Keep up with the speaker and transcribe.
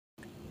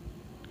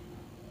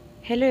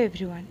Hello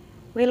everyone,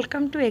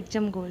 welcome to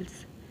Exam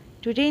Goals.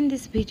 Today in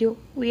this video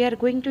we are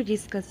going to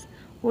discuss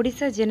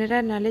Odisha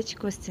general knowledge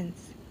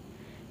questions.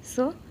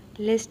 So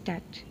let's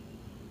start.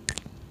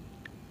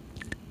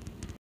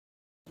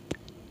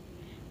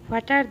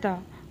 What are the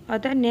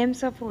other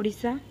names of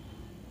Odisha?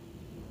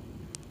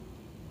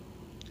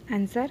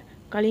 Answer: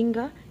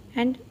 Kalinga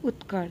and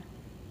Utkal.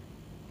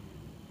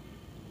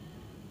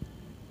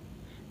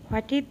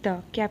 What is the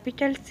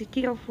capital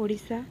city of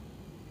Odisha?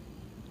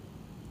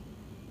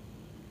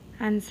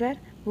 Answer: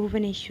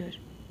 Bhubaneswar.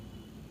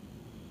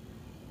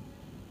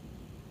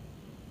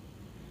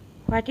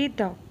 What is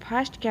the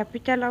first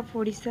capital of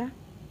Odisha?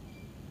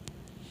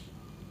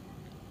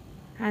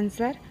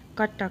 Answer: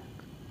 Cuttack.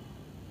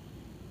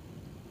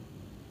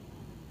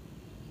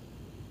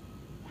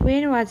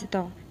 When was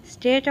the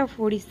state of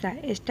Odisha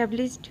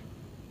established?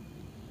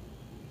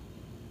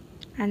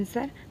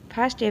 Answer: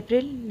 1st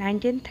April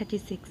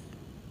 1936.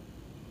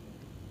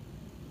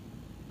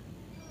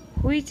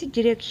 Which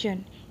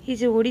direction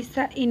is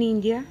Odisha in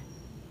India?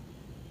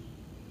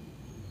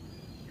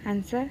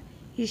 Answer: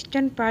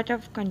 eastern part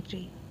of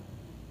country.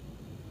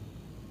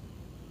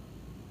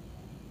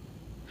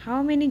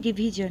 How many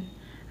divisions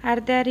are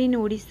there in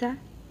Odisha?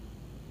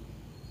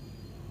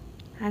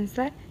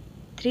 Answer: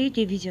 3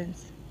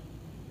 divisions.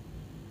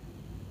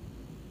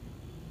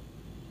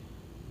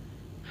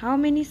 How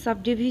many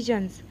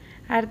subdivisions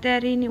are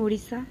there in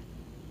Odisha?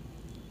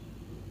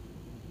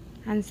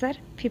 Answer: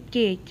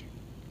 58.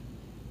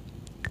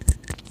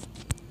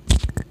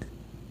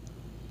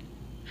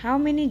 How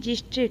many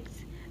districts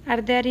are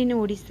there in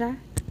Odisha?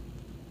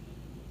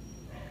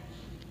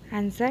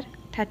 Answer: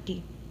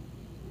 30.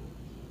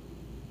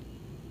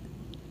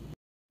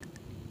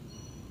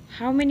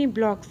 How many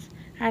blocks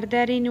are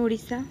there in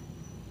Odisha?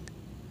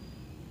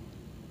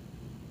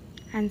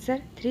 Answer: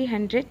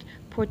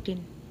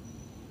 314.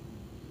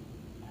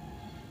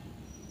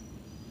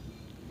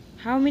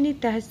 How many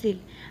tahsil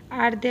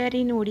are there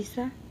in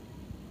Odisha?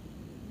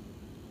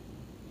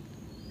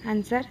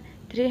 Answer: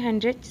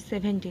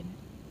 317.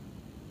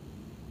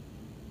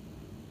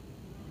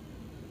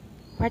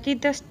 What is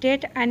the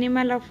state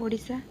animal of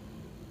Odisha?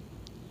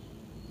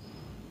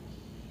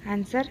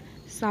 Answer: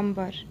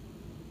 sambar.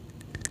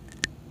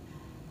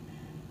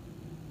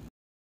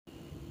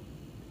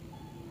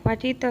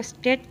 What is the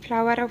state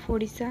flower of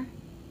Odisha?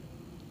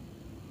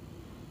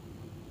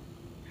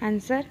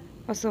 Answer: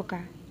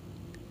 Asoka.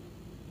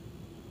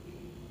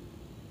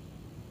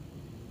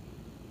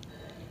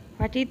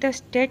 What is the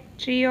state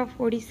tree of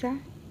Odisha?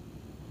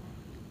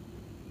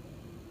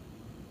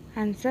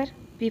 Answer: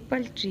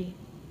 Peepal tree.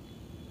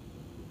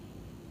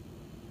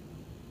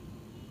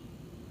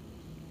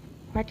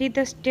 What is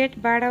the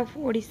state bird of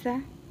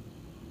Odisha?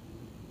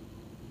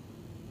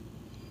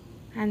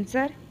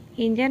 Answer: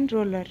 Indian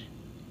roller.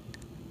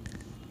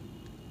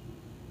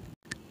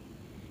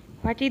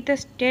 What is the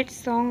state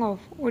song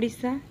of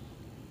Odisha?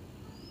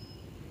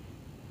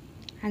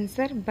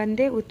 Answer: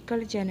 Bande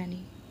Utkal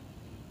Janani.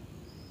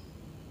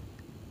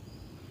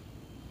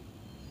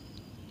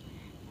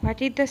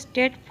 What is the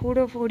state food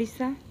of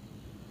Odisha?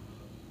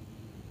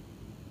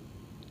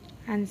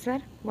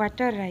 Answer: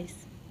 water rice.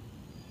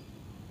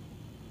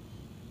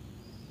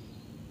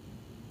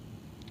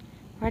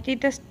 What is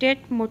the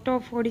state motto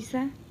of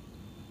Odisha?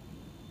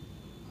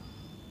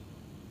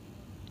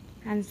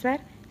 Answer: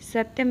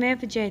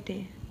 Satyamev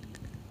Jayate.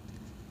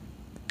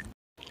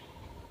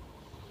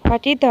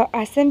 What is the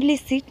assembly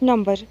seat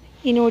number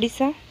in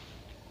Odisha?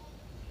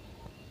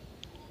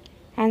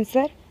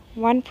 Answer: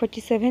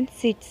 147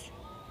 seats.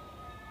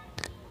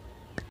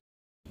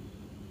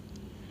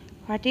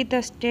 What is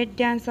the state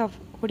dance of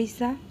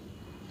Odisha?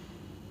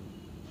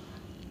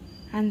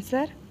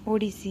 Answer: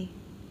 Odissi.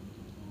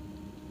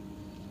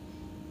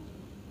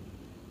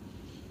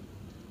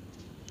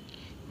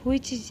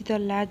 Which is the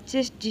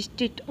largest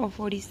district of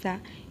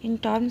Odisha in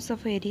terms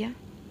of area?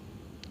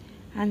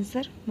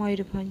 Answer: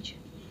 Mayurbhanj.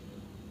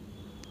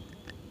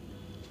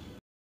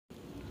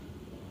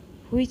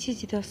 Which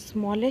is the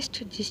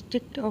smallest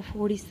district of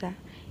Odisha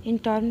in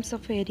terms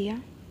of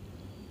area?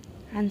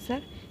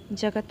 Answer: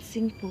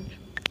 Jagatsinghpur.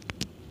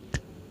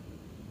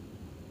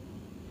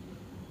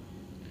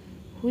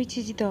 Which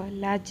is the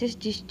largest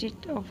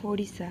district of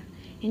Odisha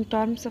in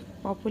terms of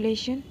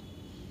population?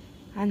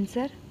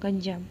 Answer: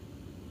 Ganjam.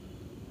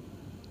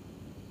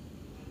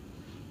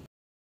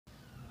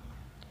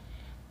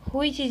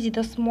 Which is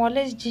the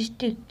smallest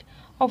district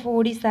of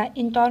Odisha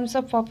in terms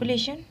of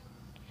population?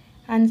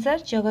 Answer: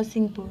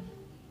 Jagatsinghpur.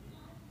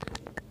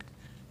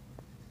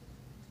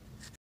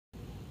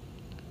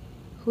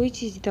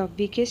 Which is the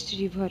biggest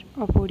river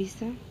of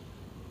Odisha?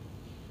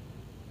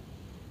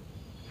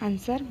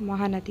 Answer: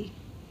 Mahanadi.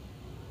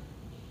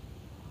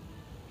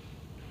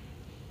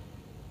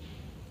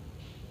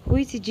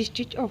 Which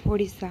district of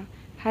Odisha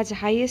has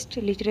highest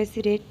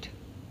literacy rate?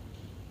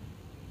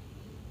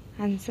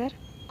 Answer: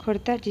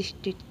 Khordha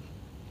district.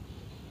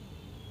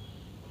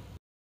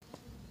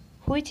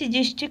 Which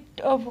district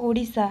of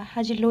Odisha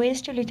has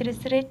lowest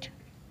literacy rate?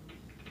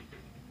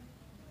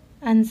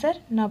 Answer: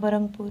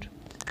 Nabarangpur.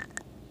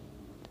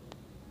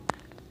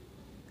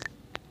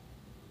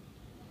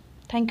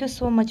 Thank you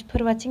so much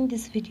for watching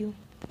this video.